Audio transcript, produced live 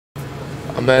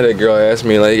I'm mad at a girl asked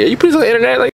me like, you put this on the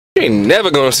internet? Like, you ain't never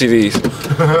gonna see these.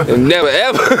 Never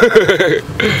ever.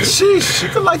 She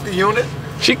could like the unit.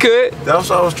 She could. That's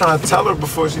what I was trying to tell her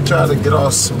before she tried to get all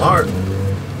smart.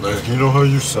 Like, you know how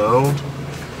you sound?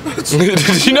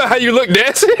 Did you know how you look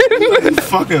dancing? You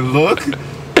fucking look.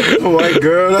 White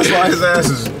girl, that's why his ass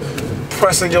is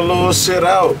pressing your little shit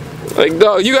out. Like,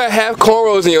 dog, you got half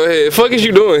cornrows in your head. Fuck is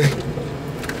you doing?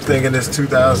 Thinking it's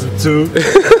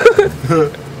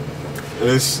 2002.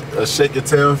 It's a shake your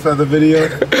tail feather video.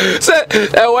 So,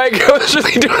 that white girl was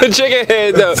really doing a chicken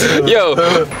head though. Yo,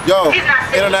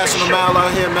 international mile out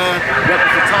here, man. Repping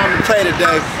for time to play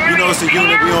today. You know it's a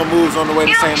unit. We on moves on the way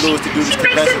to St. Louis to do this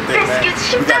convention thing, man.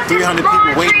 We got 300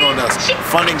 people waiting on us.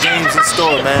 Fun and games in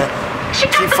store, man.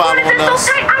 Keep following us.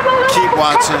 Keep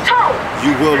watching.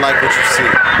 You will like what you see.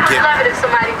 I love it if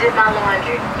somebody did my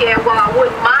laundry. Yeah, well, I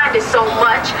wouldn't mind it so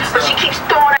much, but she keeps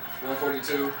throwing.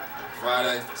 142.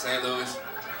 Friday, St. Louis.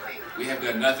 We have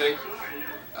done nothing.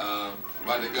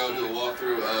 About to go do a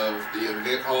walkthrough of the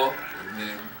event hall, and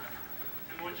then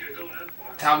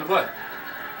time to play.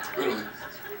 Literally.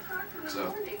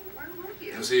 So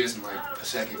you'll see us in like a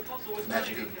second. The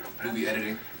magic of movie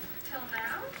editing.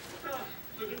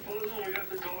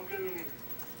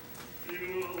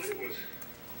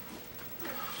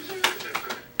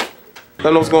 I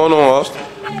know what's going on, Austin.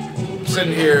 I'm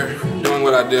sitting here doing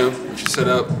what I do, which is sit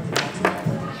up.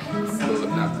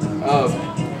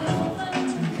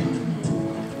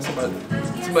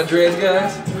 See my dreads,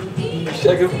 guys?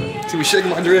 Shake them. See me shaking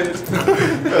my dreads.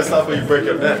 That's not when you break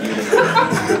your neck.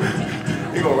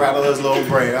 You gonna rattle his little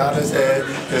brain out of his head.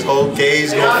 His whole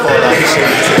gauge gonna fall out his shit.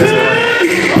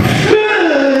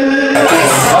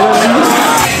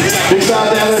 Big shout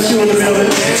out to LSU in the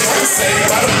building.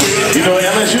 You know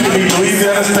LSU can be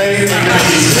Louisiana State.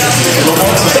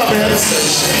 What's up, man?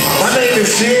 My name is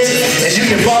Sid, and you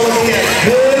can follow me at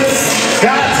Good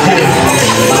God's Gift.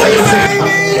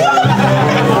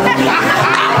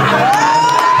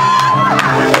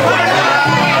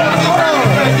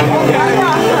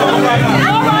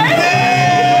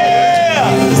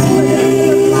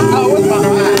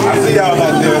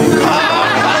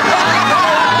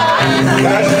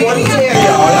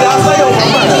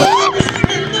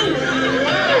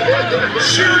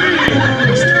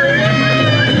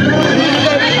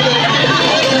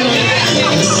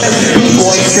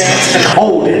 And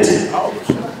hold it.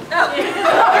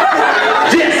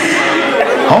 Yes.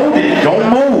 Hold it. Don't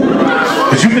move.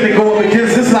 Because you're going to go up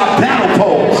against this is our battle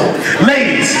pose.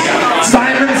 Ladies,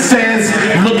 Simon says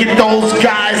look at those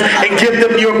guys and give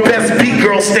them your best beat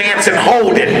girl stance and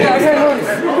hold it.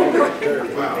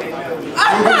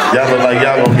 Y'all look like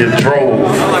y'all going to get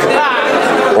drove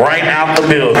right out the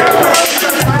building.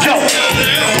 Yo.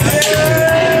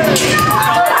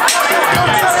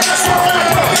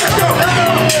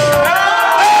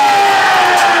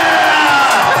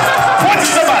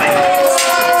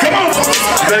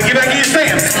 Better get back in your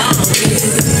stance.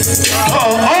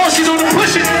 Oh, she's on the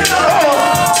push it. Oh,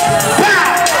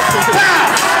 pow, pow,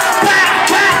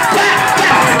 pow,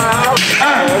 pow,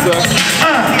 pow,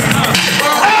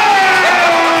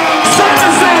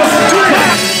 Something says,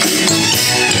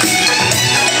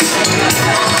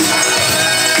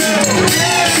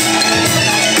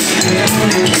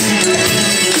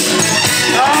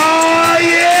 oh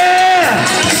yeah!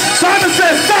 Simon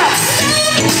says stop.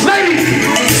 Ladies,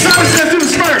 Simon says do the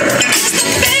spurt.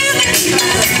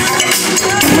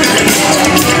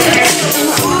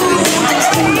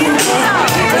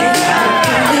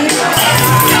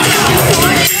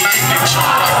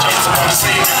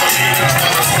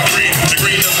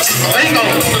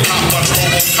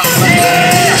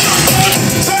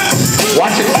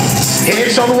 Watch it.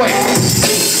 Head shoulder way.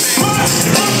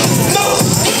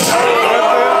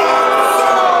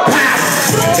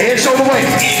 Head shoulder way.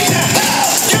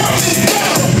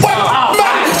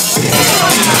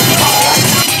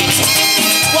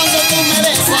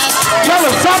 Tell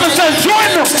him, Simon says join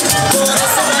them.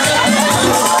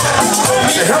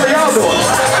 What the hell are y'all doing?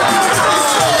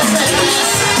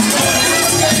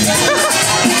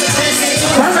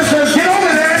 Simon says get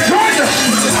over there and join them.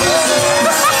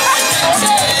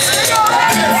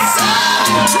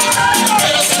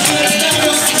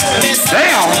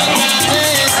 Damn.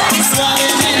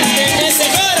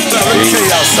 Let me tell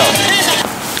y'all something.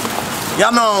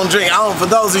 Y'all know I don't drink. For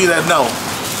those of you that know,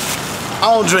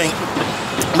 I don't drink,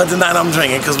 but tonight I'm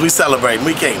drinking because we celebrating.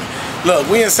 We came. Look,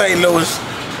 we in St. Louis.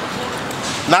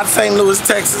 Not St. Louis,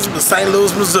 Texas, but St.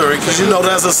 Louis, Missouri, because you know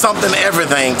there's a something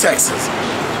everything, Texas.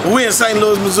 But we in St.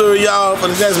 Louis, Missouri, y'all, for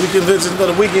the next week convention for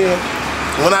the weekend.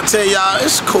 When I tell y'all,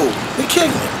 it's cool. We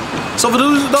kicking it. So for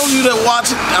those of you that watch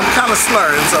it, I'm kind of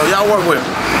slurring, so y'all work with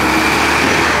me.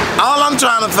 All I'm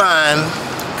trying to find,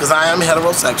 because I am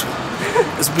heterosexual,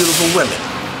 is beautiful women.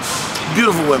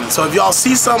 Beautiful women. So if y'all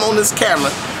see some on this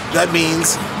camera, that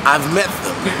means I've met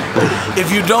them. If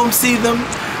you don't see them,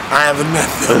 I haven't met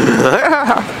them.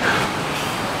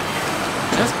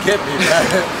 Just get me, man.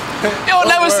 He don't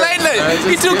never say nothing.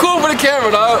 He too cool for the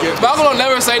camera, dog. Malcolm don't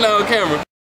never say nothing on camera.